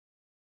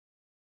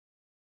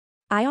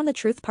Eye on the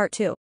Truth Part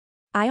 2.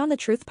 Eye on the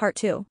Truth Part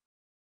 2.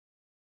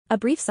 A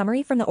brief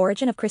summary from the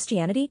origin of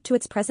Christianity to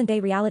its present-day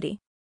reality.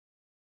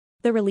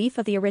 The relief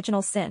of the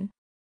original sin.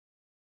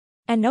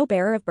 And no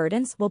bearer of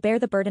burdens will bear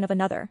the burden of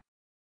another.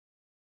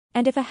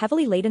 And if a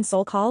heavily laden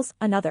soul calls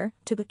another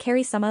to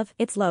carry some of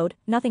its load,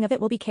 nothing of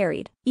it will be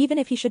carried, even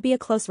if he should be a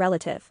close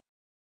relative.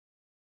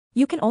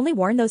 You can only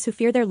warn those who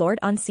fear their Lord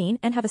unseen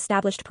and have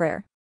established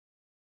prayer.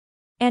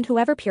 And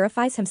whoever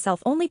purifies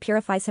himself only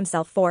purifies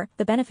himself for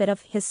the benefit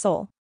of his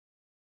soul.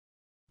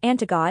 And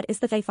to God is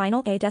the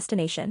final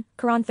destination,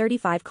 Quran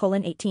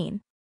 35:18.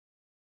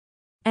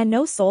 And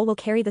no soul will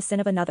carry the sin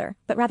of another,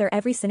 but rather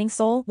every sinning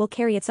soul will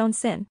carry its own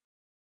sin.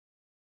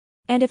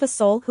 And if a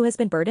soul who has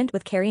been burdened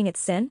with carrying its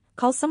sin,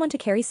 calls someone to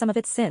carry some of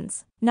its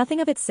sins,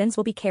 nothing of its sins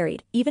will be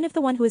carried, even if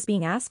the one who is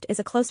being asked is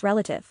a close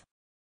relative.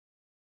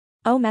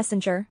 O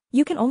Messenger,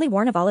 you can only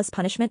warn of Allah's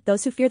punishment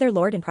those who fear their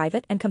Lord in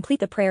private and complete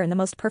the prayer in the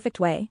most perfect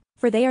way,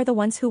 for they are the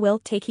ones who will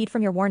take heed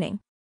from your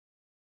warning.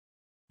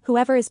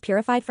 Whoever is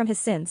purified from his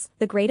sins,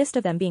 the greatest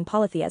of them being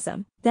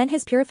polytheism, then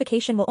his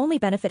purification will only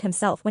benefit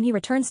himself when he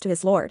returns to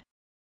his Lord.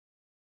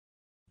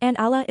 And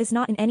Allah is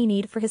not in any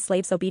need for his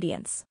slaves'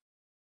 obedience.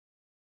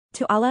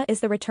 To Allah is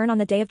the return on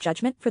the Day of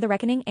Judgment for the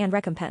reckoning and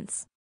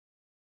recompense.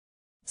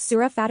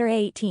 Surah Fatir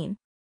 18.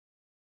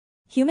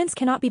 Humans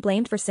cannot be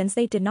blamed for sins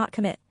they did not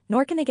commit,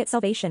 nor can they get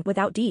salvation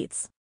without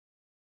deeds.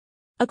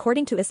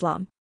 According to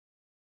Islam,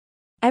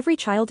 every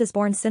child is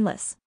born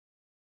sinless.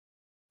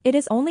 It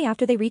is only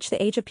after they reach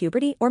the age of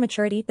puberty or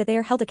maturity that they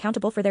are held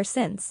accountable for their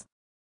sins.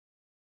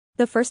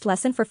 The first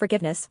lesson for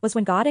forgiveness was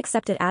when God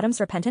accepted Adam's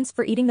repentance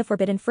for eating the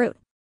forbidden fruit.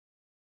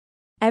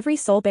 Every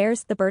soul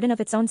bears the burden of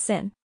its own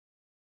sin.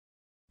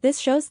 This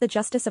shows the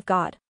justice of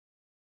God.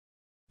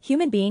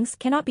 Human beings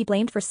cannot be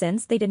blamed for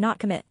sins they did not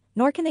commit,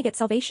 nor can they get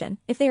salvation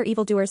if they are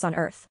evildoers on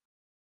earth.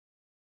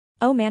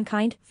 O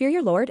mankind, fear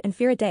your Lord and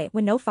fear a day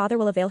when no father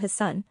will avail his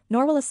son,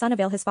 nor will a son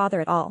avail his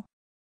father at all.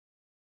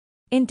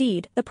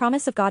 Indeed, the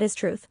promise of God is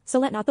truth, so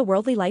let not the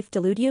worldly life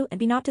delude you and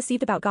be not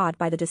deceived about God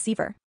by the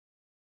deceiver.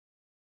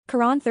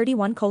 Quran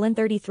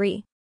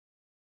 31:33.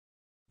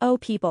 O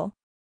people!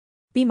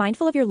 Be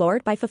mindful of your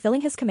Lord by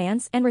fulfilling his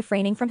commands and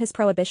refraining from his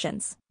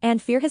prohibitions,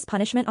 and fear his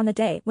punishment on the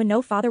day when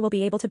no father will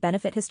be able to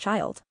benefit his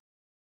child,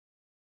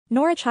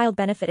 nor a child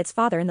benefit its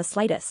father in the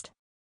slightest.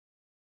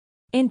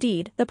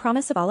 Indeed, the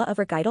promise of Allah of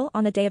requital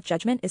on the Day of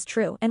Judgment is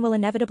true and will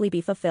inevitably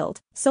be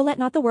fulfilled, so let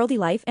not the worldly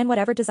life and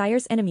whatever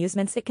desires and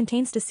amusements it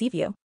contains deceive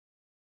you.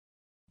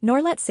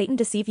 Nor let Satan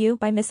deceive you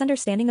by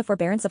misunderstanding the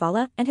forbearance of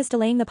Allah and his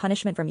delaying the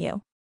punishment from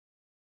you.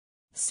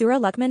 Surah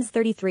Luqman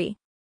 33.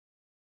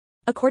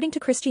 According to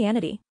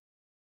Christianity,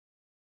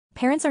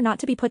 parents are not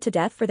to be put to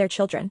death for their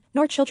children,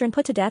 nor children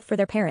put to death for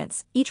their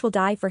parents, each will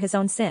die for his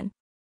own sin.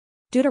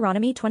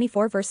 Deuteronomy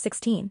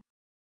 24:16.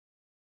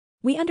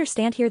 We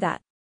understand here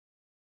that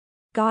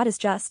God is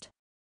just.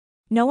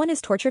 No one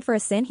is tortured for a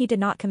sin he did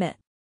not commit.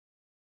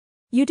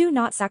 You do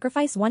not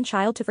sacrifice one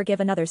child to forgive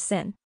another's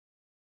sin.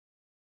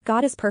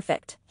 God is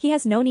perfect, he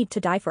has no need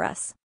to die for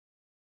us.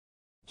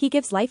 He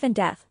gives life and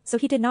death, so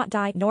he did not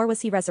die nor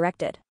was he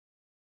resurrected.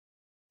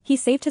 He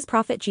saved his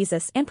prophet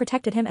Jesus and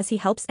protected him as he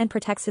helps and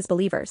protects his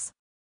believers.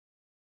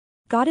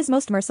 God is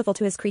most merciful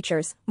to his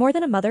creatures, more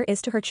than a mother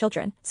is to her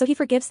children, so he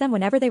forgives them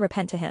whenever they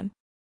repent to him.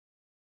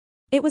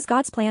 It was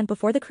God's plan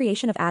before the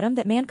creation of Adam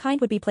that mankind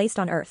would be placed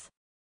on earth.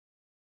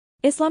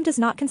 Islam does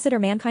not consider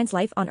mankind's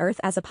life on earth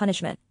as a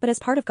punishment, but as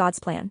part of God's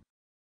plan.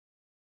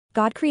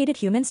 God created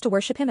humans to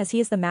worship him as he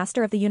is the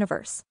master of the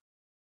universe.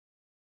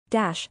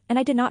 And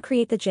I did not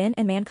create the jinn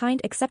and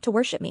mankind except to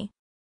worship me.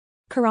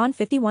 Quran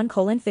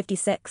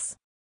 51:56.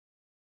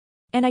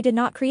 And I did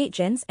not create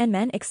jinns and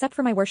men except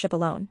for my worship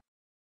alone.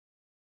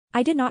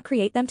 I did not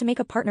create them to make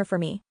a partner for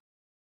me.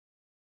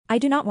 I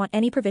do not want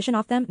any provision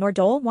off them nor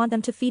dole want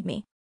them to feed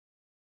me.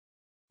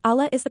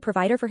 Allah is the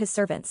provider for his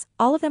servants,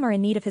 all of them are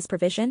in need of his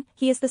provision,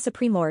 he is the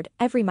Supreme Lord,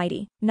 every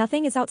mighty,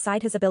 nothing is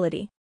outside his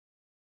ability.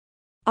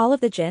 All of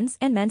the jinns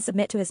and men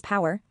submit to his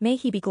power, may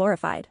he be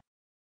glorified.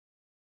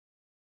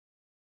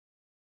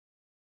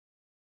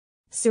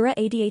 Surah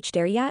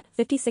Ad-Dariyat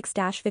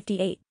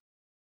 56-58.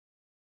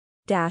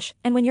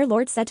 And when your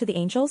Lord said to the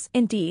angels,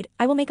 indeed,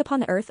 I will make upon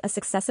the earth a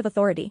successive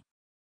authority.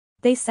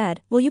 They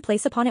said, will you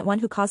place upon it one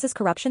who causes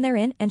corruption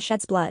therein and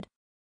sheds blood,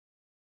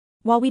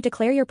 while we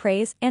declare your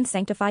praise and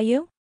sanctify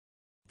you?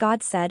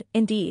 God said,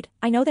 indeed,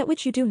 I know that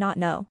which you do not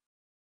know.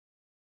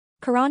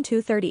 Quran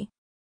 2:30.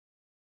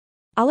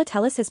 Allah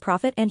tells his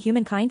prophet and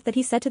humankind that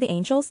he said to the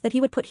angels that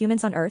he would put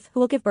humans on earth who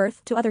will give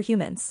birth to other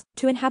humans,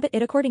 to inhabit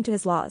it according to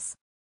his laws.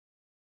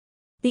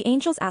 The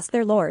angels asked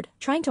their Lord,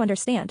 trying to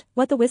understand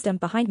what the wisdom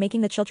behind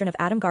making the children of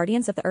Adam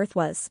guardians of the earth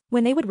was,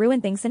 when they would ruin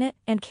things in it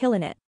and kill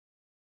in it.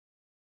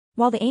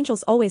 While the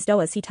angels always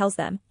do as he tells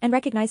them, and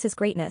recognize his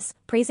greatness,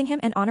 praising him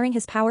and honoring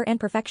his power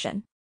and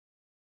perfection.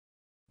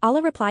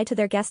 Allah replied to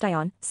their guest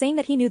Ion, saying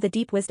that he knew the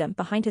deep wisdom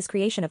behind his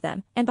creation of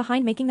them, and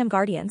behind making them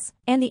guardians,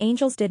 and the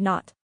angels did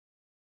not.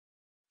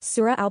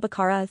 Surah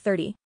Al-Baqarah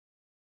 30.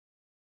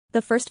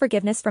 The first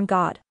forgiveness from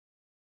God.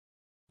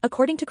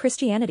 According to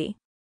Christianity,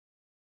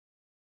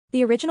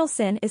 The original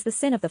sin is the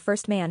sin of the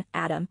first man,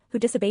 Adam, who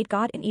disobeyed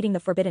God in eating the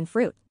forbidden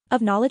fruit,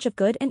 of knowledge of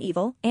good and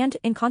evil, and,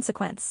 in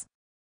consequence,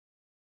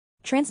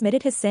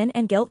 transmitted his sin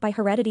and guilt by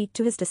heredity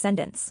to his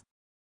descendants.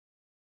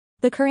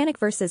 The Quranic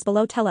verses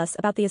below tell us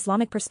about the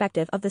Islamic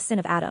perspective of the sin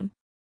of Adam.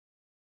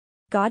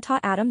 God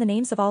taught Adam the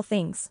names of all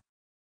things.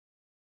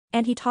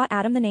 And he taught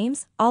Adam the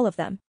names, all of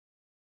them.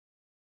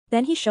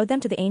 Then he showed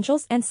them to the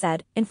angels and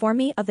said, "Inform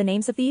me of the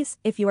names of these,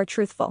 if you are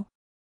truthful."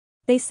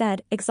 They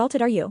said,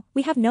 "Exalted are you,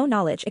 we have no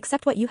knowledge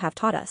except what you have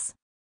taught us.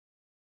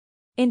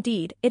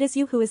 Indeed, it is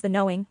you who is the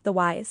knowing, the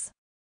wise."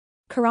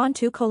 Quran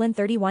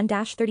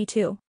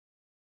 2:31-32.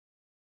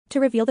 To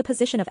reveal the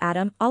position of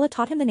Adam, Allah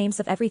taught him the names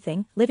of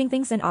everything, living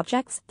things and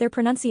objects, their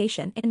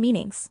pronunciation and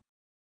meanings.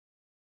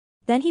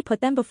 Then he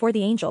put them before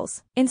the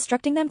angels,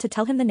 instructing them to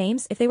tell him the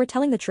names if they were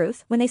telling the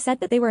truth when they said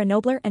that they were a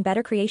nobler and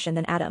better creation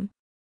than Adam.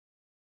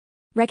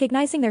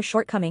 Recognizing their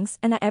shortcomings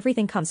and that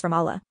everything comes from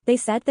Allah, they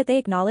said that they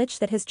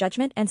acknowledged that his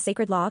judgment and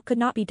sacred law could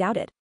not be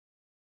doubted,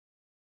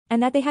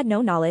 and that they had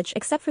no knowledge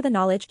except for the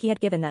knowledge he had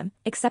given them,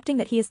 accepting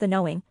that he is the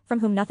knowing, from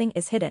whom nothing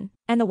is hidden,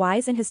 and the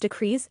wise in his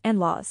decrees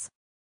and laws.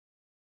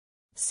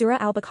 Surah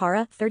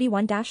Al-Baqarah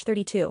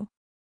 31-32.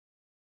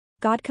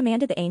 God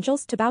commanded the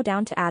angels to bow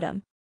down to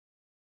Adam.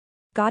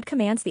 God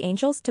commands the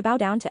angels to bow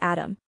down to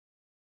Adam.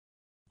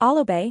 All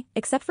obey,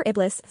 except for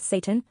Iblis,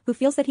 Satan, who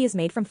feels that he is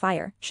made from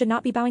fire, should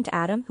not be bowing to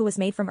Adam who was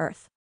made from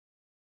earth.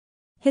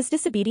 His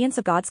disobedience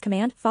of God's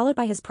command, followed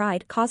by his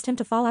pride, caused him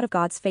to fall out of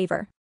God's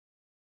favor.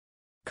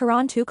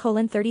 Quran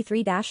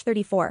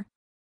 2:33-34.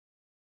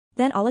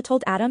 Then Allah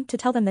told Adam to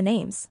tell them the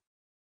names.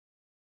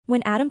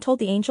 When Adam told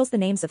the angels the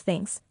names of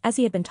things, as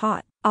he had been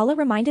taught, Allah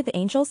reminded the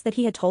angels that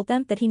he had told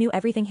them that he knew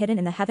everything hidden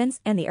in the heavens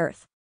and the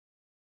earth,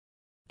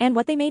 and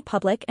what they made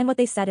public and what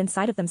they said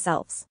inside of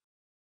themselves.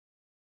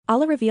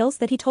 Allah reveals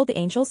that he told the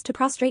angels to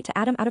prostrate to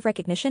Adam out of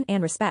recognition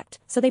and respect,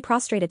 so they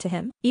prostrated to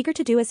him, eager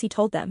to do as he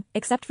told them,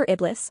 except for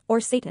Iblis,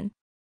 or Satan,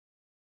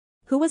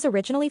 who was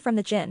originally from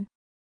the jinn.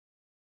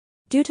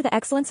 Due to the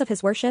excellence of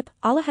his worship,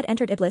 Allah had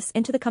entered Iblis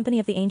into the company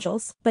of the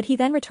angels, but he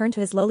then returned to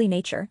his lowly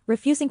nature,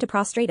 refusing to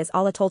prostrate as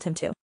Allah told him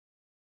to,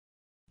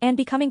 and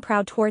becoming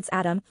proud towards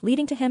Adam,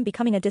 leading to him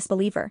becoming a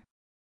disbeliever.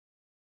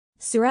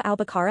 Surah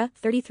Al-Baqarah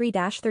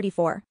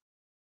 33-34.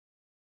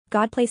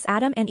 God placed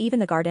Adam and Eve in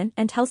the garden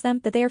and tells them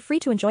that they are free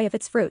to enjoy of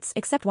its fruits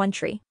except one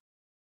tree.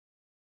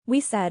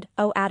 We said,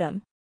 "O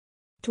Adam,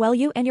 dwell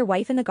you and your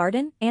wife in the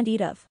garden, and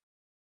eat of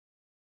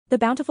the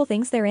bountiful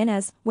things therein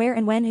as, where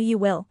and when you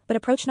will, but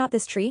approach not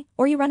this tree,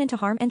 or you run into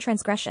harm and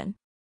transgression."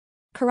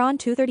 Quran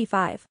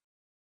 2:35.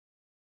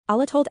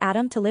 Allah told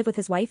Adam to live with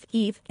his wife,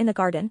 Eve, in the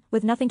garden,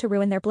 with nothing to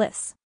ruin their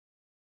bliss.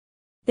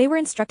 They were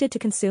instructed to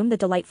consume the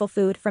delightful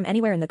food from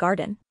anywhere in the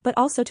garden, but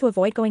also to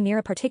avoid going near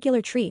a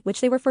particular tree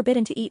which they were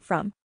forbidden to eat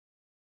from.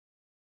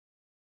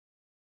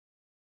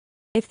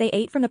 If they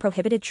ate from the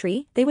prohibited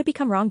tree, they would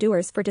become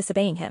wrongdoers for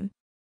disobeying him.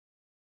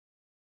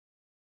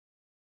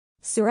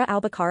 Surah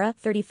Al-Baqarah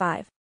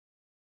 35.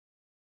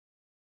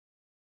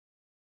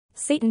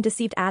 Satan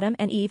deceived Adam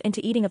and Eve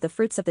into eating of the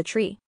fruits of the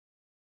tree,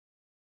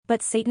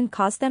 but Satan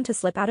caused them to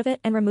slip out of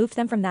it and removed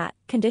them from that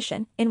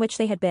condition in which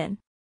they had been.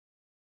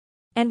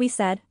 And we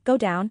said, "Go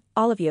down,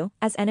 all of you,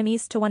 as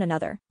enemies to one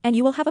another, and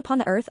you will have upon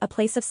the earth a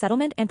place of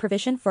settlement and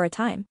provision for a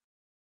time."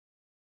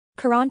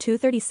 Quran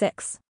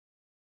 2:36.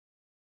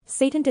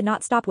 Satan did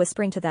not stop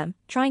whispering to them,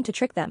 trying to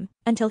trick them,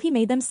 until he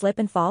made them slip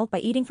and fall by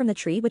eating from the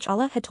tree which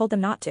Allah had told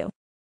them not to.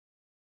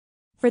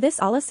 For this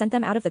Allah sent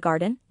them out of the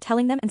garden,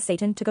 telling them and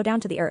Satan to go down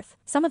to the earth,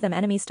 some of them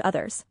enemies to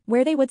others,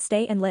 where they would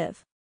stay and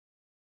live,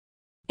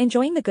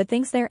 enjoying the good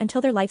things there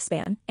until their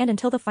lifespan, and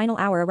until the final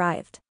hour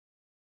arrived.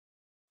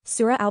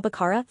 Surah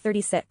Al-Baqarah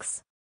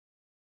 36.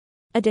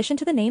 Addition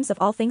to the names of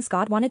all things,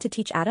 God wanted to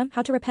teach Adam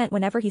how to repent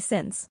whenever he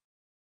sins.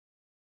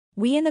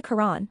 We in the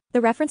Quran,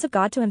 the reference of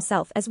God to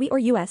himself as we or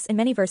us in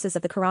many verses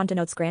of the Quran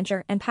denotes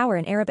grandeur and power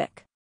in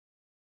Arabic.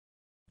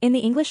 In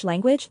the English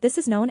language, this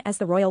is known as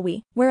the royal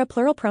we, where a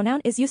plural pronoun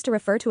is used to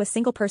refer to a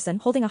single person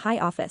holding a high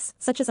office,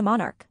 such as a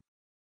monarch.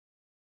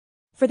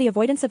 For the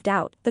avoidance of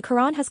doubt, the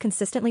Quran has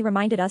consistently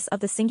reminded us of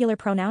the singular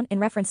pronoun in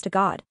reference to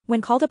God,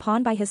 when called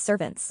upon by his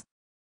servants.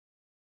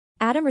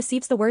 Adam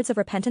receives the words of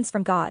repentance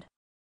from God.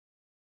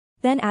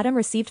 Then Adam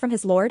received from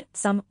his Lord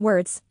some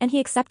words, and he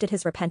accepted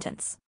his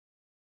repentance.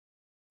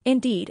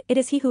 Indeed, it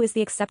is he who is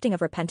the accepting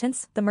of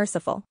repentance, the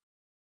merciful.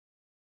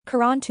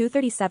 Quran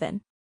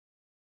 2:37.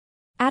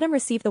 Adam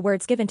received the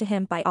words given to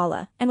him by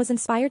Allah, and was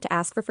inspired to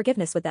ask for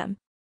forgiveness with them.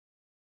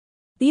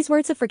 These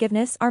words of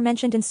forgiveness are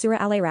mentioned in Surah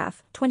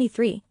Al-Araf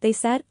 23. They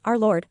said, "Our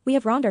Lord, we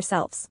have wronged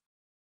ourselves.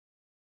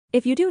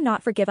 If you do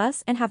not forgive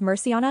us and have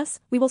mercy on us,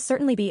 we will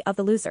certainly be of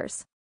the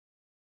losers."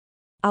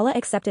 Allah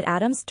accepted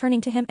Adam's turning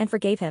to him and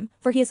forgave him,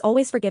 for he is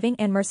always forgiving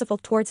and merciful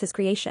towards his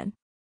creation.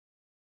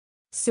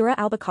 Surah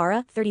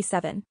Al-Baqarah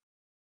 37.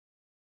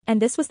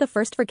 And this was the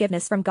first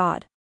forgiveness from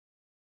God.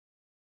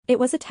 It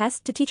was a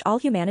test to teach all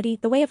humanity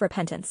the way of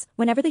repentance.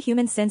 Whenever the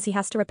human sins, he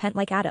has to repent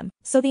like Adam,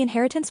 so the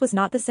inheritance was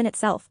not the sin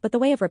itself but the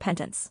way of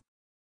repentance.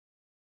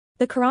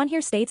 The Quran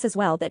here states as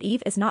well that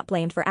Eve is not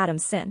blamed for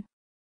Adam's sin.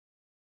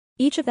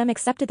 Each of them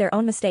accepted their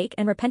own mistake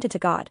and repented to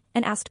God,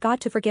 and asked God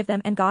to forgive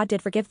them, and God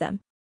did forgive them.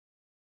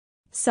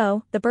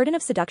 So, the burden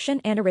of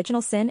seduction and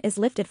original sin is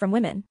lifted from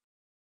women.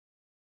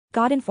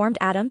 God informed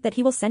Adam that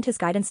he will send his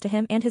guidance to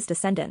him and his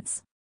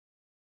descendants.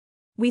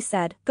 We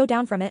said, "Go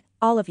down from it,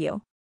 all of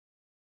you.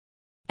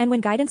 And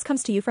when guidance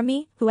comes to you from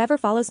me, whoever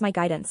follows my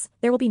guidance,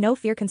 there will be no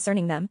fear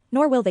concerning them,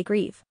 nor will they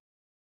grieve."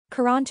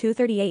 Quran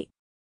 2:38.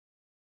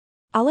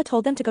 Allah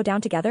told them to go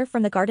down together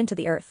from the garden to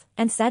the earth,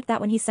 and said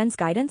that when he sends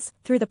guidance,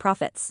 through the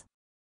prophets,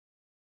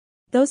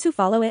 those who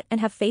follow it and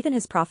have faith in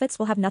his prophets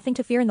will have nothing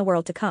to fear in the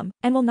world to come,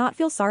 and will not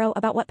feel sorrow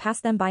about what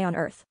passed them by on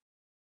earth.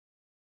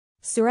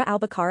 Surah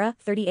Al-Baqarah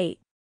 38.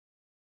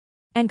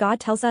 And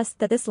God tells us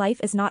that this life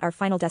is not our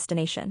final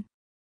destination.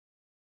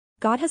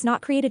 God has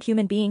not created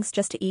human beings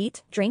just to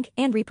eat, drink,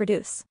 and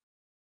reproduce.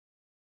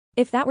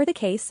 If that were the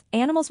case,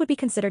 animals would be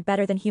considered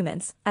better than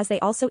humans, as they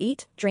also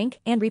eat,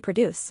 drink, and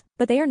reproduce,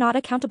 but they are not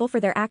accountable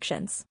for their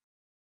actions.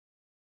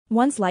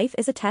 One's life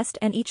is a test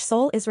and each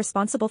soul is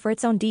responsible for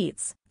its own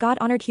deeds. God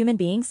honored human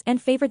beings and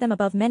favored them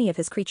above many of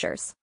his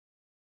creatures.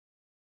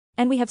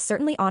 And we have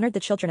certainly honored the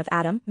children of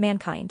Adam,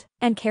 mankind,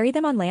 and carried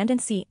them on land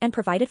and sea and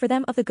provided for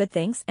them of the good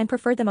things and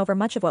preferred them over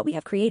much of what we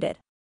have created.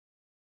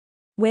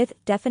 With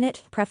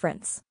definite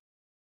preference.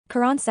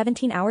 Quran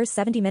 17 hours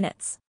 70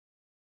 minutes.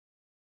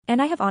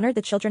 And I have honored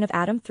the children of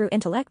Adam through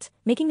intellect,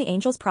 making the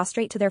angels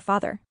prostrate to their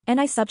father,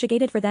 and I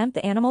subjugated for them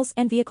the animals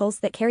and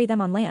vehicles that carry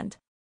them on land,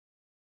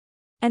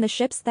 and the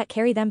ships that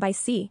carry them by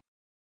sea.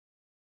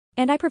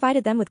 And I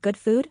provided them with good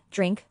food,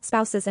 drink,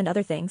 spouses and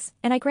other things,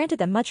 and I granted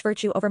them much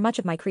virtue over much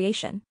of my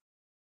creation.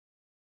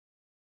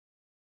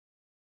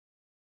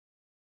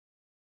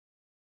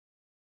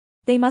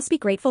 They must be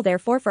grateful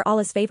therefore for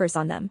Allah's favors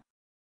on them.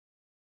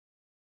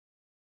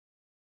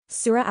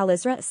 Surah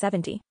Al-Isra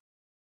 70.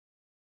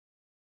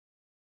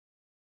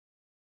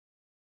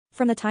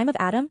 From the time of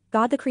Adam,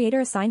 God the Creator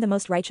assigned the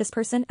most righteous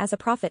person as a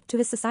prophet to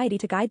his society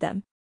to guide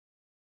them.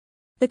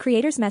 The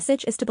Creator's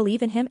message is to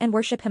believe in him and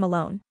worship him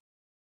alone.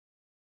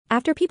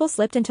 After people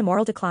slipped into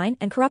moral decline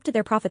and corrupted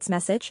their prophet's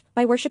message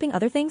by worshipping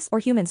other things or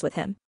humans with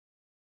him,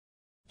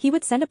 he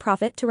would send a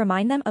prophet to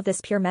remind them of this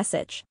pure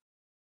message.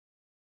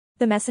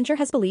 The messenger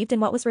has believed in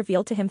what was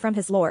revealed to him from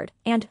his Lord,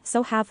 and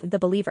so have the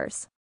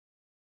believers.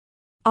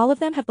 All of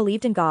them have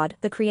believed in God,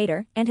 the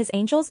Creator, and his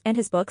angels and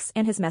his books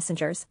and his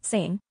messengers,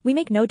 saying, "We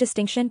make no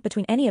distinction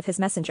between any of his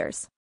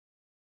messengers."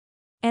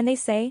 And they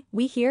say,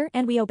 "We hear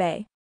and we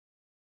obey.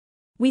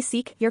 We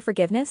seek your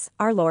forgiveness,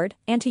 our Lord,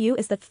 and to you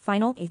is the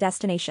final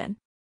destination."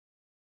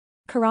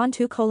 Quran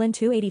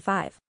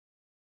 2:285.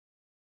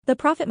 The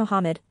Prophet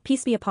Muhammad,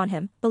 peace be upon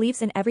him,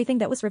 believes in everything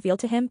that was revealed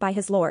to him by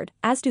his Lord,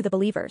 as do the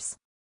believers.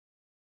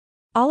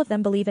 All of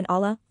them believe in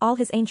Allah, all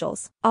his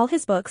angels, all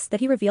his books that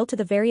he revealed to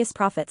the various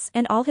prophets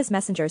and all his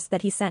messengers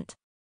that he sent.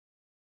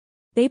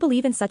 They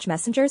believe in such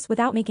messengers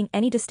without making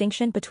any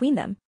distinction between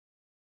them.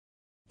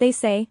 They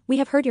say, "We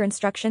have heard your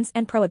instructions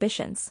and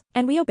prohibitions,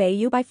 and we obey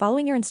you by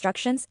following your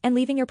instructions and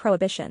leaving your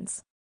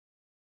prohibitions.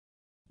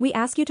 We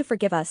ask you to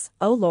forgive us,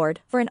 O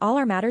Lord, for in all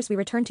our matters we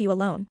return to you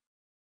alone."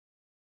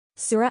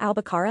 Surah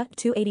Al-Baqarah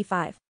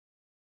 285.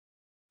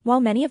 While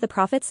many of the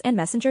prophets and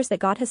messengers that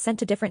God has sent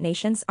to different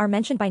nations are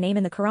mentioned by name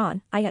in the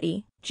Quran,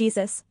 i.e.,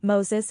 Jesus,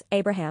 Moses,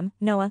 Abraham,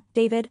 Noah,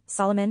 David,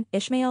 Solomon,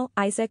 Ishmael,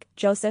 Isaac,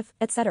 Joseph,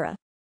 etc.,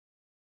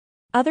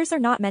 others are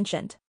not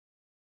mentioned.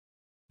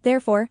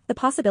 Therefore, the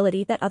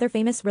possibility that other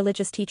famous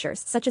religious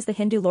teachers such as the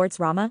Hindu lords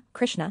Rama,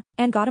 Krishna,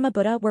 and Gautama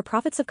Buddha were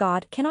prophets of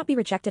God cannot be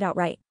rejected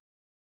outright.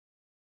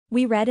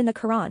 We read in the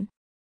Quran,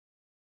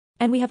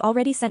 "And we have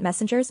already sent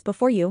messengers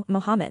before you,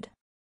 Muhammad.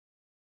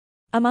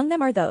 Among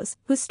them are those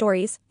whose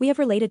stories we have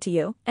related to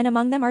you, and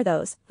among them are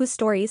those whose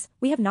stories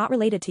we have not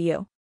related to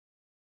you.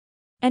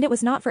 And it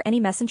was not for any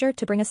messenger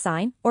to bring a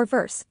sign or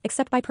verse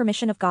except by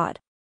permission of God.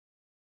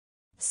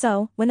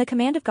 So, when the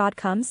command of God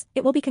comes,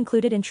 it will be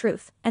concluded in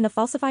truth, and the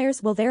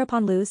falsifiers will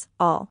thereupon lose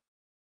all."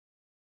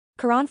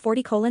 Quran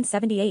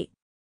 40:78.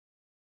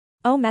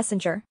 O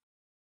Messenger!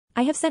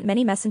 I have sent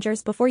many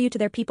messengers before you to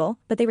their people,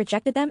 but they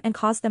rejected them and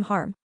caused them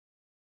harm.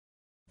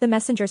 The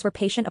messengers were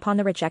patient upon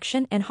the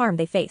rejection and harm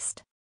they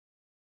faced.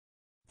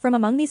 From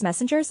among these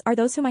messengers are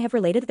those whom I have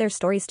related their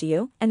stories to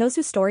you, and those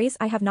whose stories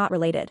I have not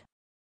related.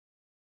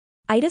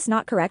 It is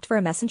not correct for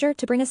a messenger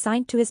to bring a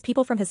sign to his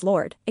people from his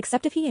Lord,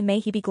 except if he, and may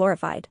he be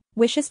glorified,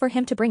 wishes for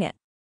him to bring it.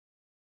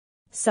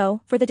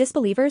 So, for the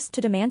disbelievers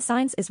to demand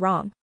signs is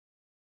wrong.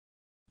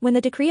 When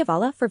the decree of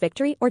Allah for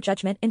victory or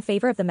judgment in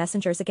favor of the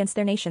messengers against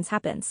their nations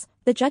happens,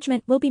 the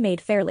judgment will be made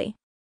fairly.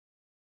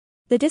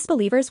 The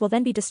disbelievers will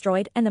then be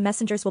destroyed and the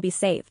messengers will be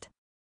saved.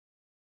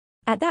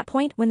 At that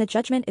point when the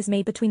judgment is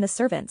made between the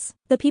servants,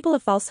 the people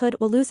of falsehood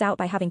will lose out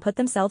by having put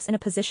themselves in a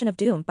position of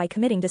doom by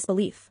committing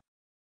disbelief.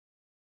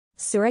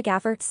 Surah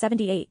Ghafir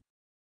 78.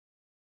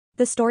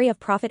 The story of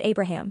Prophet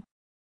Abraham.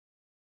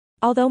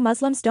 Although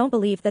Muslims don't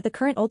believe that the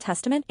current Old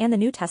Testament and the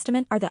New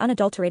Testament are the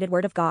unadulterated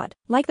word of God,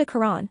 like the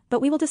Quran, but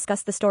we will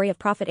discuss the story of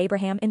Prophet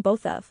Abraham in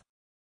both of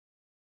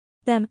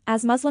them,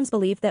 as Muslims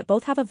believe that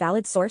both have a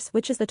valid source,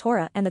 which is the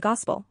Torah and the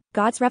Gospel,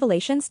 God's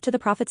revelations to the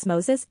prophets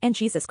Moses and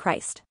Jesus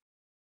Christ.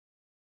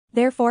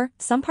 Therefore,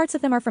 some parts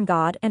of them are from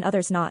God and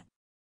others not.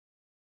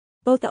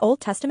 Both the Old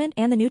Testament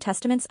and the New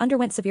Testaments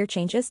underwent severe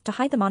changes to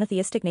hide the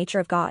monotheistic nature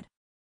of God.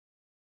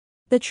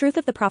 The truth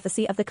of the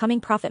prophecy of the coming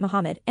prophet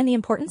Muhammad and the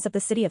importance of the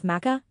city of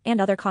Mecca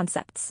and other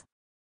concepts.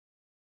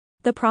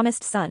 The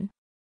promised son.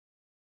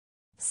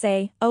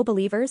 Say, O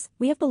believers,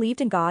 we have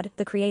believed in God,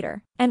 the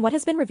Creator, and what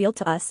has been revealed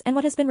to us and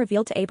what has been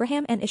revealed to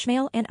Abraham and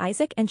Ishmael and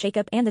Isaac and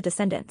Jacob and the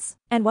descendants,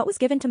 and what was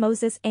given to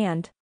Moses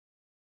and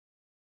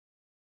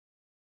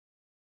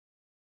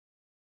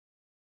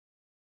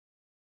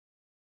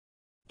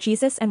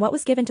Jesus and what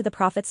was given to the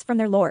prophets from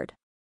their Lord.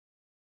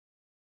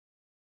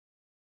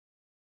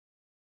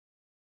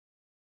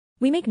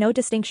 We make no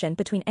distinction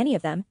between any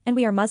of them, and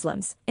we are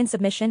Muslims, in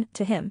submission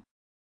to him.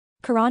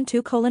 Quran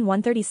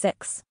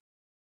 2:136.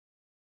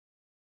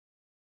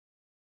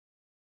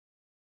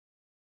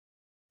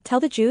 Tell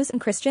the Jews and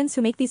Christians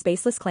who make these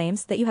baseless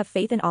claims that you have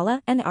faith in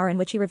Allah and the hour in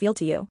which he revealed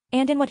to you,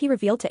 and in what he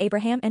revealed to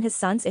Abraham and his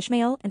sons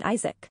Ishmael and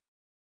Isaac,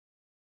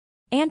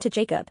 and to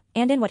Jacob,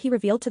 and in what he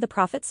revealed to the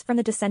prophets from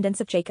the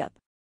descendants of Jacob.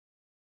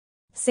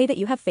 Say that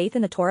you have faith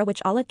in the Torah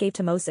which Allah gave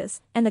to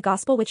Moses, and the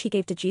gospel which he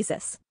gave to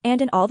Jesus,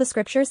 and in all the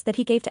scriptures that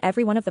he gave to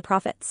every one of the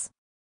prophets,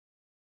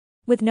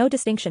 with no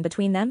distinction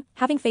between them,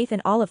 having faith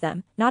in all of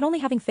them, not only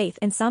having faith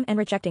in some and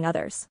rejecting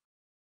others.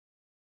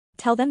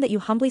 Tell them that you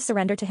humbly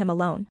surrender to him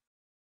alone.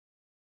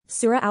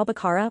 Surah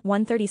Al-Baqarah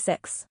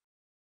 136.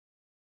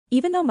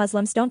 Even though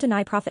Muslims don't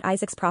deny Prophet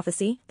Isaac's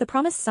prophecy, the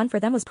promised son for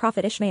them was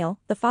Prophet Ishmael,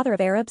 the father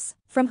of Arabs,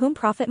 from whom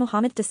Prophet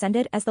Muhammad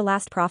descended as the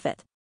last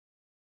prophet.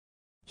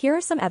 Here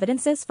are some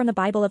evidences from the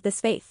Bible of this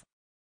faith.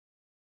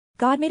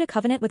 God made a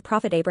covenant with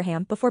Prophet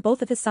Abraham before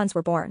both of his sons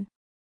were born.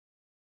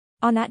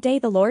 On that day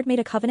the Lord made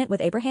a covenant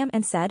with Abraham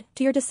and said,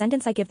 to your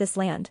descendants I give this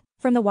land,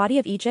 from the Wadi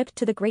of Egypt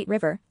to the great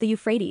river, the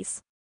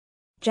Euphrates.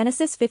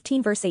 Genesis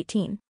 15 verse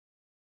 18.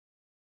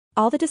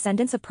 All the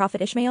descendants of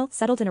Prophet Ishmael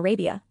settled in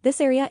Arabia. This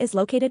area is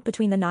located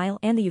between the Nile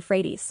and the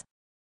Euphrates.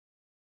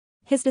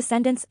 His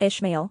descendants,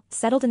 Ishmael,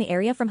 settled in the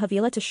area from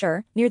Havilah to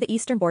Shur, near the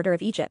eastern border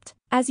of Egypt,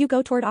 as you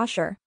go toward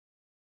Ashur.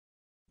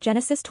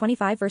 Genesis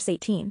 25 verse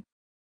 18.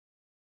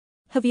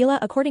 Havilah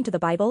according to the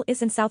Bible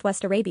is in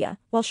southwest Arabia,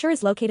 while Shur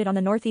is located on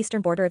the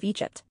northeastern border of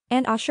Egypt,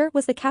 and Ashur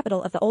was the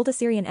capital of the old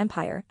Assyrian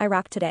Empire,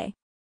 Iraq today.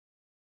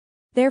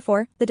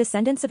 Therefore, the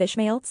descendants of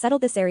Ishmael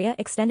settled this area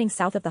extending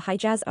south of the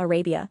Hijaz,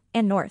 Arabia,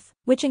 and north,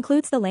 which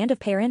includes the land of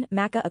Paran,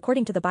 Mecca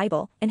according to the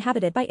Bible,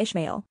 inhabited by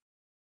Ishmael.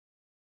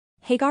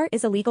 Hagar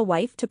is a legal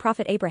wife to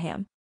Prophet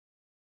Abraham.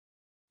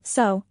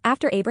 So,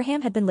 after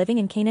Abraham had been living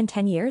in Canaan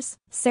 10 years,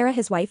 Sarah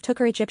his wife took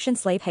her Egyptian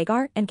slave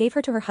Hagar and gave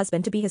her to her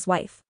husband to be his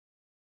wife.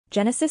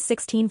 Genesis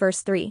 16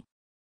 verse 3.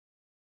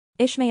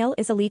 Ishmael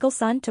is a legal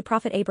son to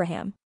Prophet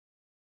Abraham.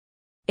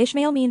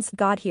 Ishmael means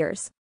God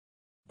hears.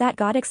 That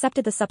God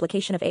accepted the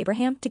supplication of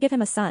Abraham to give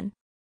him a son.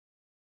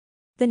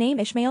 The name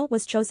Ishmael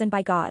was chosen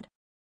by God.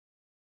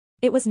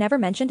 It was never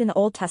mentioned in the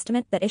Old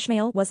Testament that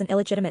Ishmael was an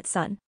illegitimate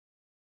son.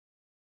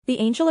 The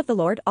angel of the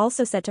Lord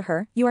also said to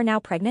her, you are now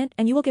pregnant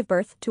and you will give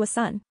birth to a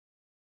son.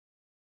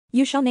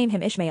 You shall name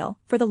him Ishmael,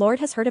 for the Lord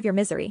has heard of your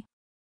misery.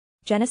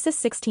 Genesis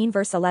 16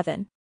 verse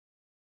 11.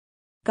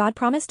 God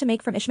promised to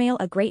make from Ishmael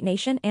a great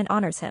nation and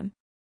honors him.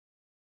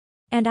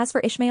 And as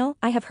for Ishmael,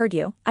 I have heard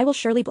you, I will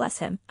surely bless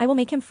him, I will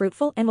make him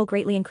fruitful and will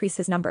greatly increase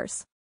his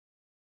numbers.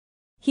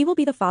 He will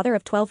be the father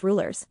of 12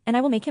 rulers, and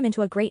I will make him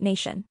into a great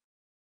nation.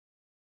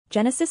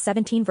 Genesis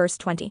 17 verse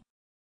 20.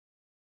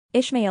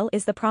 Ishmael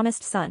is the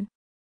promised son.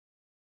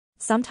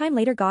 Sometime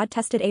later God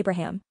tested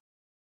Abraham.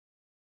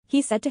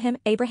 He said to him,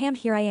 Abraham,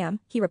 here I am,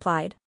 he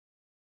replied.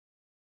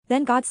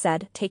 Then God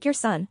said, take your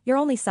son, your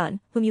only son,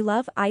 whom you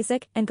love,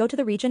 Isaac, and go to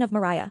the region of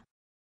Moriah.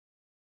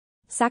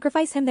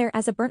 Sacrifice him there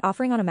as a burnt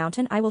offering on a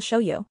mountain I will show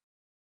you.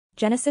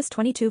 Genesis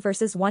 22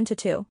 verses 1 to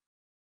 2.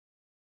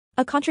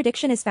 A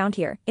contradiction is found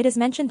here. It is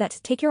mentioned that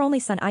take your only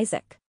son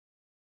Isaac.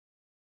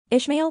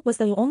 Ishmael was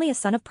the only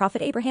son of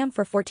Prophet Abraham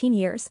for 14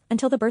 years,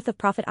 until the birth of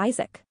Prophet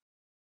Isaac.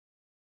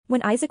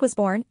 When Isaac was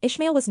born,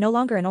 Ishmael was no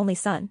longer an only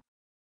son.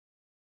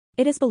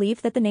 It is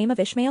believed that the name of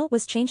Ishmael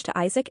was changed to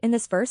Isaac in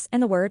this verse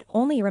and the word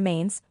only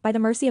remains, by the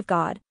mercy of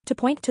God, to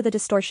point to the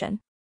distortion.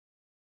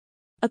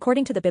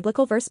 According to the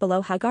biblical verse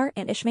below, Hagar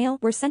and Ishmael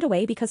were sent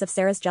away because of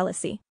Sarah's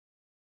jealousy.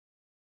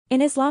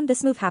 In Islam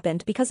this move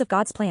happened because of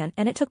God's plan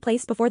and it took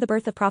place before the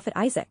birth of Prophet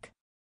Isaac.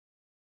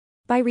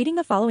 By reading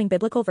the following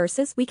biblical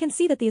verses we can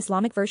see that the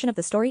Islamic version of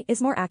the story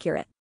is more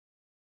accurate.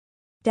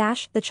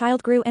 The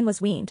child grew and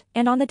was weaned,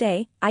 and on the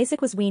day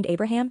Isaac was weaned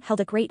Abraham held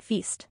a great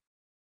feast.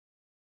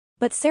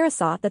 But Sarah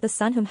saw that the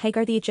son whom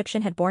Hagar the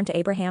Egyptian had borne to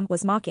Abraham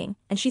was mocking,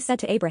 and she said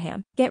to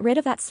Abraham, get rid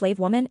of that slave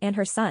woman and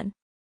her son.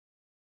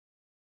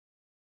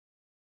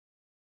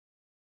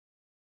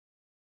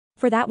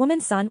 For that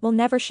woman's son will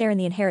never share in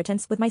the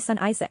inheritance with my son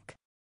Isaac.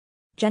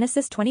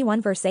 Genesis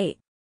 21 verse 8.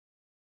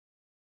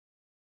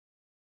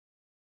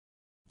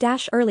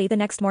 Early the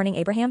next morning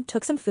Abraham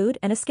took some food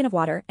and a skin of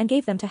water and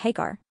gave them to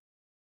Hagar.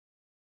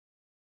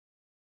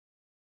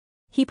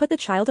 He put the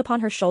child upon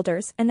her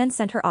shoulders and then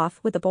sent her off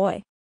with the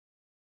boy.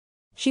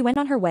 She went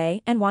on her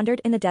way and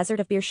wandered in the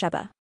desert of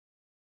Beersheba.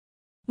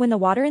 When the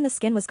water in the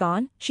skin was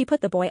gone, she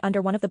put the boy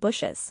under one of the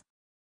bushes.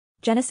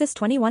 Genesis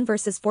 21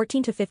 verses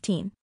 14 to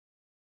 15.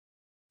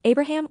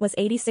 Abraham was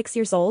 86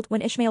 years old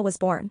when Ishmael was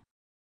born.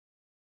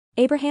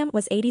 Abraham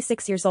was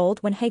 86 years old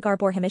when Hagar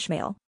bore him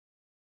Ishmael.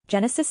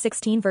 Genesis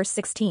 16 verse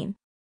 16.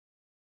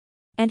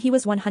 And he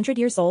was 100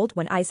 years old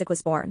when Isaac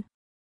was born.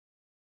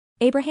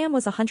 Abraham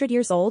was 100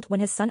 years old when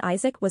his son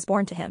Isaac was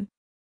born to him.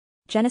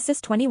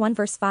 Genesis 21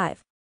 verse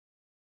 5.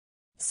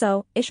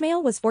 So,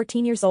 Ishmael was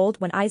 14 years old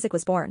when Isaac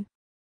was born.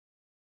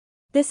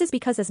 This is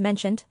because, as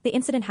mentioned, the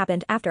incident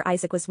happened after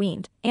Isaac was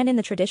weaned, and in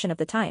the tradition of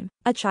the time,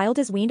 a child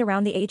is weaned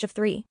around the age of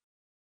 3.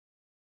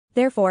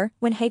 Therefore,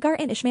 when Hagar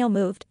and Ishmael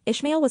moved,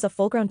 Ishmael was a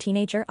full-grown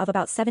teenager of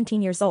about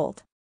 17 years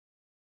old.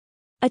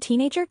 A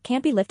teenager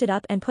can't be lifted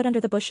up and put under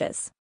the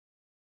bushes.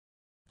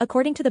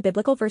 According to the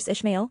biblical verse,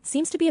 Ishmael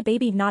seems to be a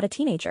baby, not a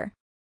teenager.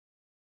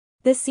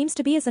 This seems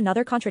to be as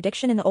another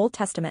contradiction in the Old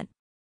Testament.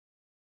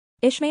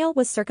 Ishmael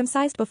was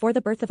circumcised before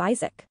the birth of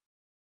Isaac.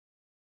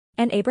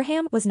 And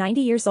Abraham was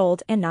 90 years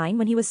old and 9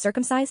 when he was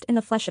circumcised in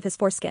the flesh of his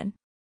foreskin.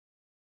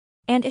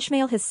 And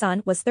Ishmael his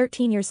son was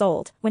 13 years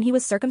old when he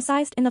was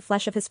circumcised in the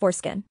flesh of his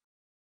foreskin.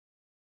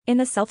 In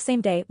the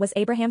selfsame day was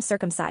Abraham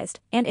circumcised,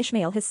 and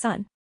Ishmael his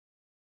son.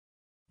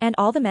 And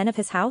all the men of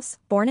his house,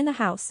 born in the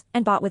house,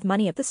 and bought with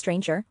money of the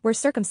stranger, were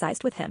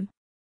circumcised with him.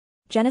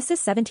 Genesis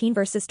 17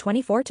 verses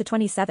 24 to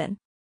 27.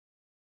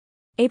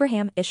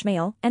 Abraham,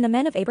 Ishmael, and the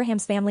men of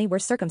Abraham's family were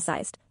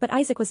circumcised, but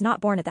Isaac was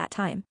not born at that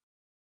time.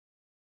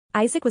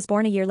 Isaac was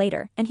born a year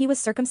later, and he was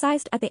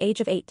circumcised at the age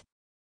of 8.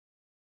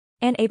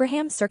 And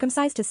Abraham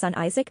circumcised his son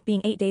Isaac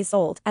being 8 days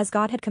old, as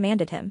God had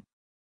commanded him.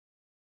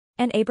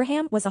 And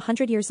Abraham was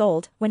 100 years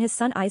old when his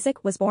son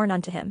Isaac was born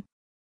unto him.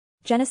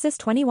 Genesis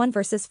 21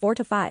 verses 4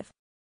 to 5.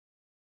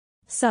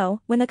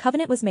 So, when the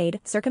covenant was made,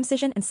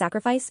 circumcision and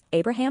sacrifice,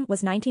 Abraham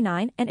was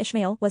 99 and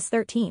Ishmael was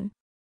 13.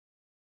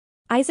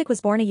 Isaac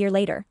was born a year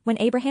later, when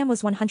Abraham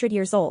was 100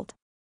 years old.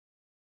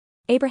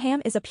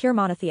 Abraham is a pure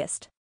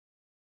monotheist.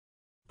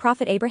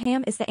 Prophet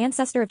Abraham is the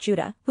ancestor of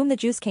Judah, whom the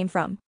Jews came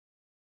from.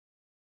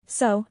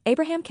 So,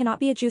 Abraham cannot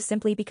be a Jew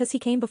simply because he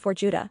came before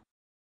Judah.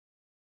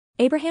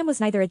 Abraham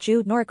was neither a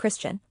Jew nor a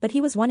Christian, but he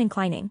was one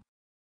inclining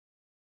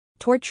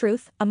toward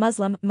truth, a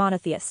Muslim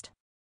monotheist.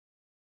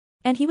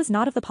 And he was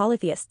not of the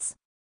polytheists.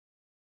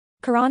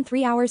 Quran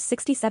 3 hours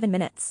 67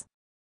 minutes.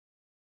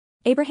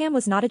 Abraham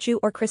was not a Jew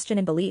or Christian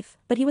in belief,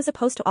 but he was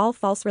opposed to all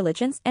false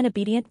religions and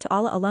obedient to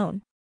Allah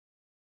alone.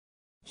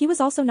 He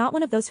was also not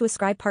one of those who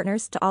ascribed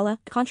partners to Allah,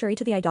 contrary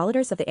to the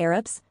idolaters of the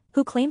Arabs,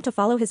 who claimed to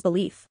follow his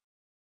belief.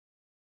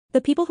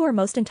 The people who are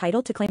most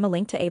entitled to claim a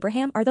link to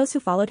Abraham are those who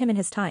followed him in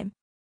his time,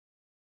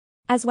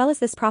 as well as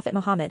this Prophet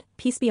Muhammad,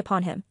 peace be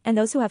upon him, and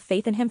those who have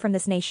faith in him from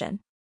this nation.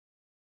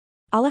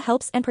 Allah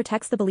helps and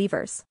protects the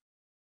believers.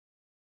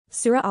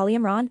 Surah Ali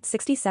Imran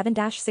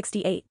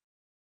 67-68.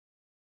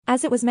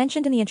 As it was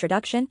mentioned in the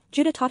introduction,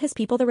 Judah taught his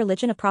people the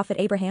religion of Prophet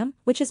Abraham,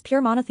 which is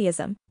pure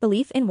monotheism,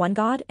 belief in one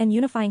God and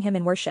unifying him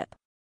in worship.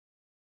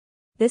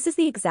 This is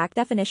the exact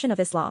definition of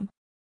Islam.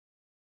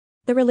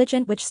 The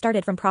religion which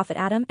started from Prophet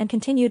Adam and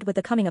continued with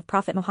the coming of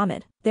Prophet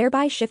Muhammad,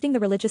 thereby shifting the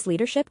religious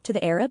leadership to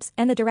the Arabs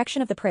and the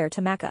direction of the prayer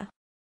to Mecca,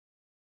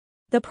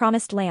 the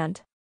Promised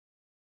Land.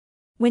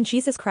 When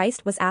Jesus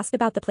Christ was asked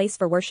about the place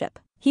for worship,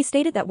 he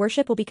stated that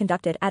worship will be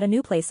conducted at a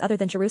new place other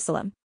than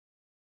Jerusalem.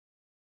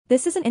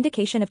 This is an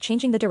indication of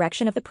changing the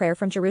direction of the prayer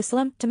from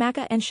Jerusalem to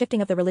Mecca and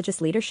shifting of the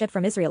religious leadership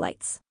from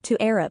Israelites to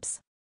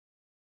Arabs.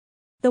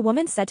 The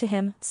woman said to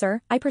him,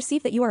 "Sir, I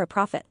perceive that you are a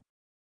prophet.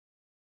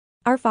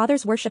 Our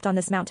fathers worshipped on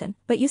this mountain,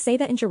 but you say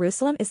that in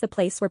Jerusalem is the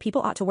place where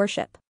people ought to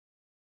worship."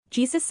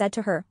 Jesus said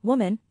to her,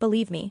 "Woman,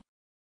 believe me.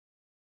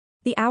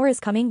 The hour is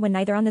coming when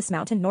neither on this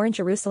mountain nor in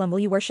Jerusalem will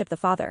you worship the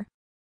Father.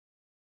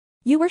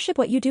 You worship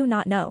what you do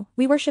not know,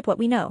 we worship what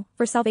we know,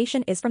 for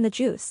salvation is from the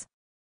Jews.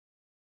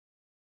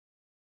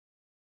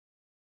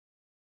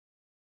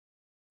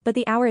 But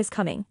the hour is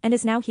coming, and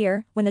is now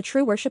here, when the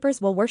true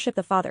worshippers will worship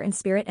the Father in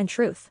spirit and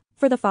truth,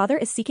 for the Father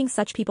is seeking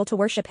such people to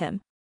worship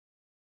him.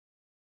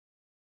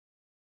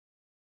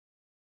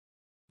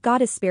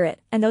 God is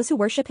spirit, and those who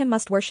worship him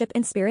must worship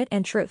in spirit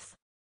and truth.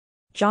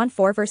 John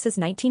 4 verses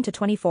 19 to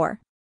 24.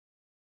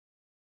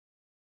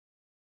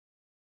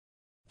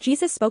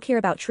 Jesus spoke here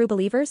about true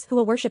believers who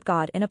will worship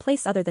God in a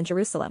place other than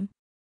Jerusalem.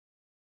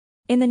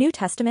 In the New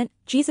Testament,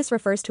 Jesus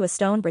refers to a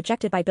stone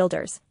rejected by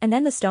builders, and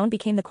then the stone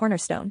became the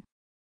cornerstone.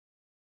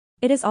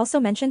 It is also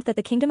mentioned that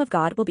the kingdom of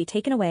God will be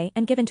taken away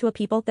and given to a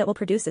people that will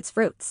produce its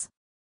fruits.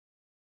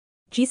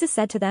 Jesus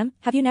said to them,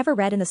 "Have you never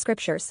read in the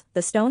scriptures,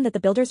 the stone that the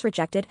builders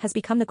rejected has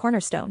become the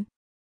cornerstone?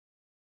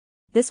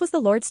 This was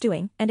the Lord's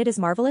doing, and it is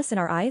marvelous in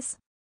our eyes?"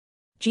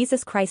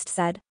 Jesus Christ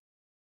said,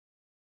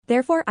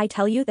 "Therefore I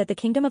tell you that the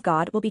kingdom of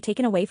God will be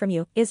taken away from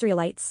you,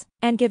 Israelites,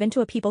 and given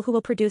to a people who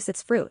will produce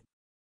its fruit."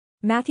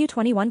 Matthew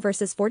 21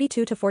 verses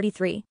 42 to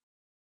 43.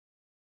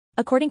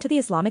 According to the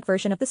Islamic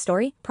version of the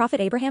story, Prophet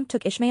Abraham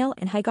took Ishmael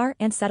and Hagar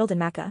and settled in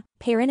Mecca,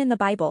 Paran in the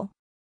Bible,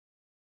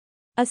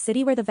 a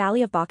city where the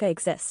valley of Baca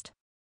exists.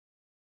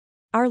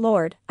 Our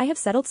Lord, I have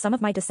settled some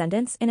of my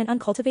descendants in an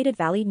uncultivated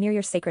valley near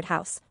your sacred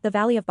house, the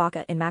valley of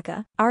Baca in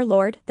Makkah, our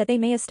Lord, that they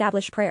may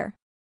establish prayer.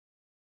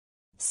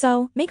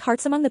 So, make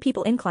hearts among the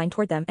people inclined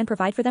toward them and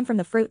provide for them from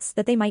the fruits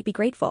that they might be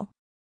grateful.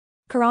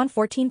 Quran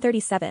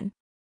 14:37.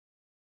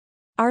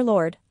 Our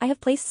Lord, I have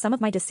placed some of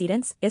my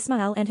descendants,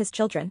 Ismail and his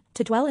children,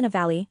 to dwell in a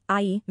valley,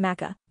 i.e.,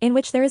 Makkah, in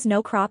which there is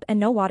no crop and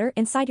no water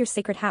inside your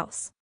sacred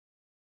house.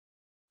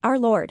 Our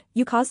Lord,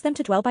 you caused them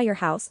to dwell by your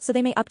house so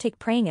they may uptake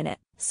praying in it,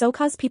 so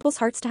cause people's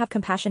hearts to have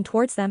compassion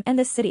towards them and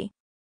this city.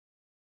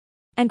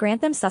 And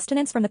grant them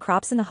sustenance from the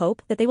crops in the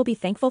hope that they will be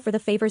thankful for the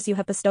favors you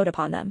have bestowed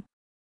upon them.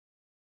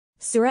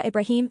 Surah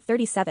Ibrahim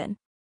 37.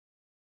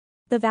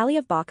 The valley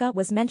of Baca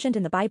was mentioned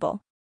in the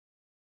Bible.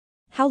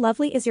 How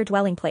lovely is your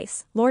dwelling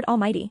place, Lord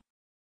Almighty!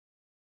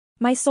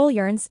 My soul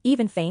yearns,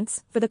 even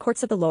faints, for the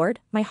courts of the Lord,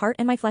 my heart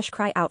and my flesh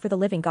cry out for the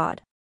living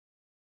God.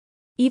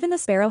 Even the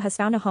sparrow has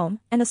found a home,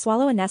 and the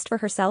swallow a nest for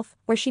herself,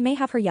 where she may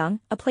have her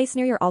young, a place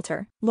near your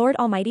altar, Lord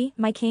Almighty,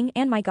 my King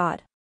and my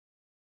God.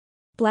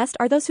 Blessed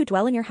are those who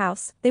dwell in your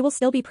house, they will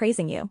still be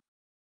praising you.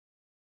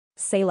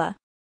 Selah.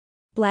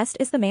 Blessed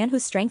is the man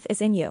whose strength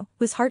is in you,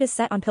 whose heart is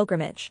set on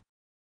pilgrimage.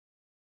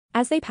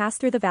 As they pass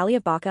through the valley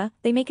of Baca,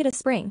 they make it a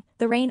spring,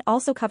 the rain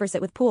also covers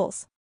it with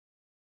pools.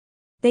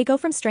 They go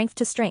from strength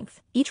to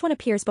strength, each one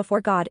appears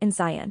before God in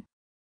Zion.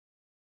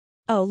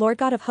 O Lord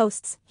God of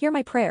hosts, hear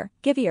my prayer,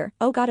 give ear,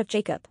 O God of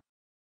Jacob.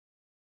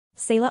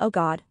 Selah, O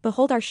God,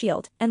 behold our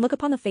shield, and look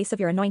upon the face of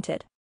your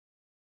anointed.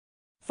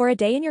 For a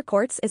day in your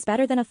courts is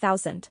better than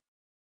 1,000.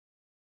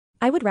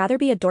 I would rather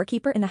be a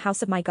doorkeeper in the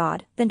house of my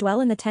God, than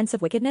dwell in the tents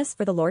of wickedness,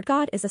 for the Lord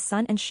God is a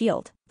sun and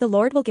shield, the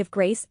Lord will give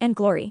grace and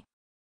glory.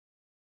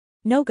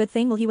 No good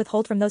thing will he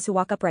withhold from those who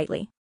walk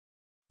uprightly.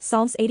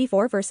 Psalms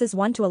 84 verses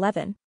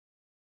 1-11.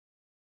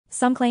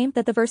 Some claim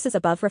that the verses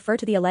above refer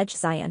to the alleged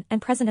Zion and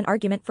present an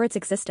argument for its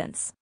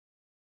existence.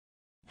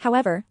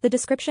 However, the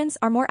descriptions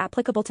are more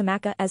applicable to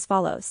Makkah as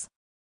follows.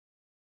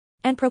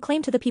 And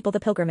proclaim to the people the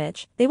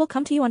pilgrimage, they will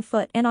come to you on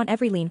foot and on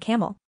every lean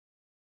camel.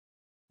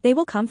 They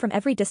will come from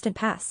every distant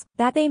pass,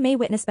 that they may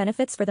witness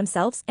benefits for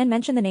themselves and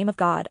mention the name of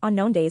God on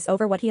known days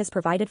over what he has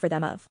provided for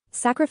them of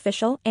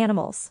sacrificial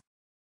animals.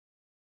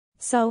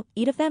 So,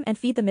 eat of them and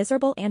feed the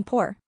miserable and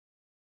poor.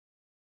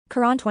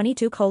 Quran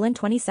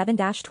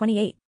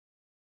 22:27-28.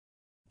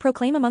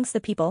 Proclaim amongst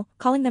the people,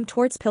 calling them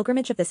towards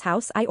pilgrimage of this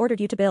house I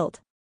ordered you to build.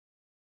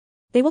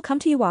 They will come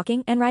to you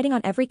walking and riding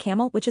on every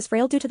camel which is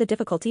frail due to the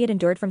difficulty it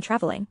endured from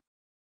traveling.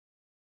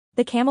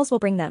 The camels will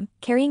bring them,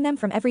 carrying them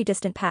from every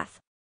distant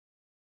path.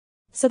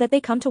 So that they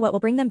come to what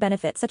will bring them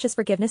benefit such as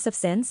forgiveness of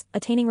sins,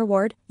 attaining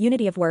reward,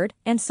 unity of word,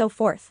 and so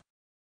forth.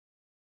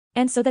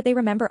 And so that they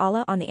remember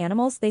Allah on the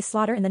animals they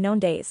slaughter in the known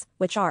days,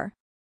 which are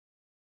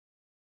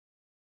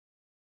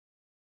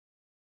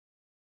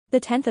the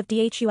 10th of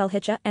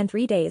Dhul-Hijjah and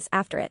 3 days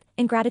after it,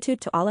 in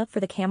gratitude to Allah for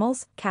the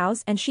camels,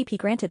 cows and sheep he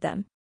granted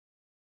them.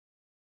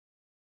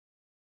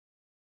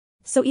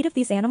 So eat of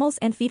these animals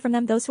and feed from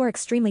them those who are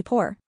extremely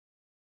poor.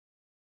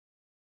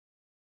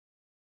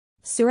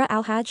 Surah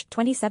Al-Hajj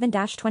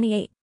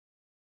 27-28.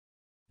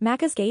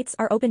 Makkah's gates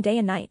are open day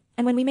and night,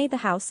 and when we made the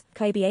house,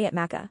 Kaaba at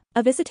Makkah,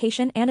 a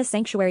visitation and a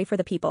sanctuary for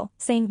the people,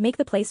 saying make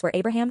the place where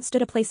Abraham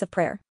stood a place of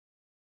prayer.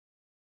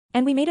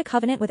 And we made a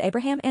covenant with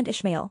Abraham and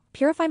Ishmael,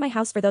 purify my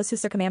house for those who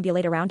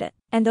circumambulate around it,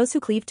 and those who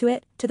cleave to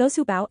it, to those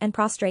who bow and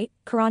prostrate,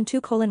 Quran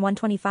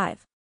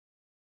 2:125.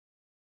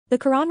 The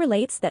Quran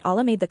relates that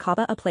Allah made the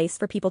Kaaba a place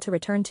for people to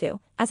return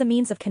to, as a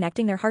means of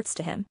connecting their hearts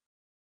to him.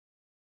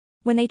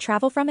 When they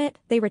travel from it,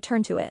 they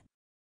return to it.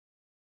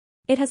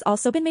 It has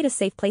also been made a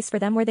safe place for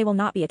them where they will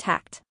not be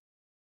attacked.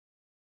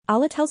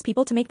 Allah tells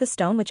people to make the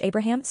stone which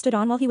Abraham stood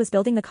on while he was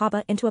building the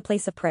Kaaba into a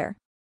place of prayer.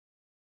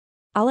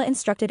 Allah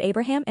instructed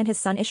Abraham and his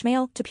son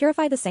Ishmael to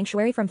purify the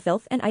sanctuary from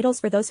filth and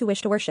idols for those who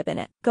wish to worship in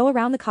it, go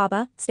around the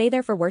Kaaba, stay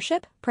there for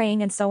worship,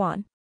 praying and so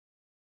on.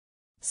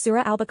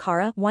 Surah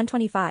Al-Baqarah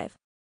 125.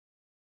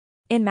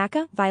 In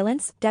Makkah,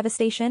 violence,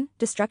 devastation,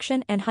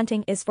 destruction and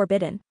hunting is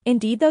forbidden.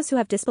 Indeed those who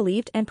have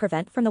disbelieved and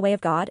prevent from the way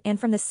of God and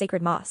from this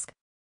sacred mosque,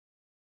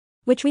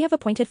 which we have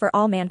appointed for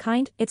all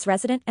mankind, its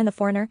resident and the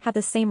foreigner have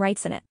the same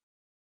rights in it.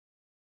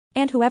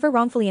 And whoever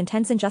wrongfully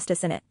intends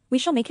injustice in it, we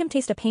shall make him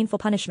taste a painful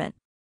punishment.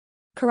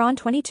 Quran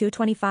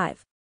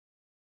 22:25.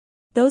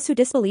 Those who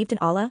disbelieved in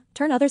Allah,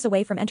 turn others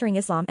away from entering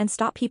Islam and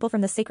stop people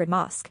from the sacred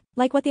mosque,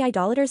 like what the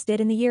idolaters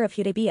did in the year of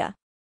Hudaybiyah.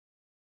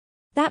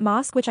 That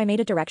mosque which I made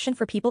a direction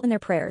for people in their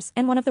prayers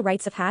and one of the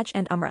rites of Hajj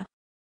and Umrah.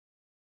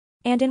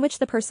 And in which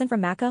the person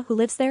from Makkah who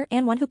lives there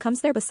and one who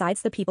comes there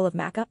besides the people of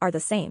Makkah are the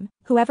same,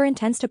 whoever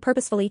intends to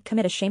purposefully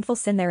commit a shameful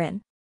sin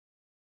therein,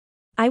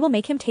 I will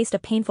make him taste a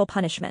painful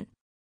punishment.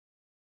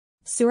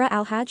 Surah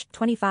Al-Hajj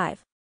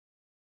 25.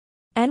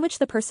 And which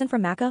the person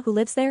from Makkah who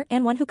lives there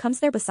and one who comes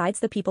there besides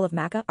the people of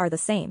Makkah are the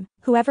same,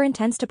 whoever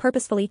intends to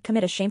purposefully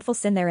commit a shameful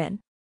sin therein,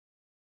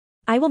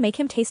 I will make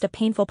him taste a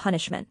painful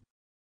punishment.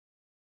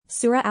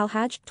 Surah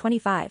Al-Hajj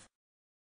 25.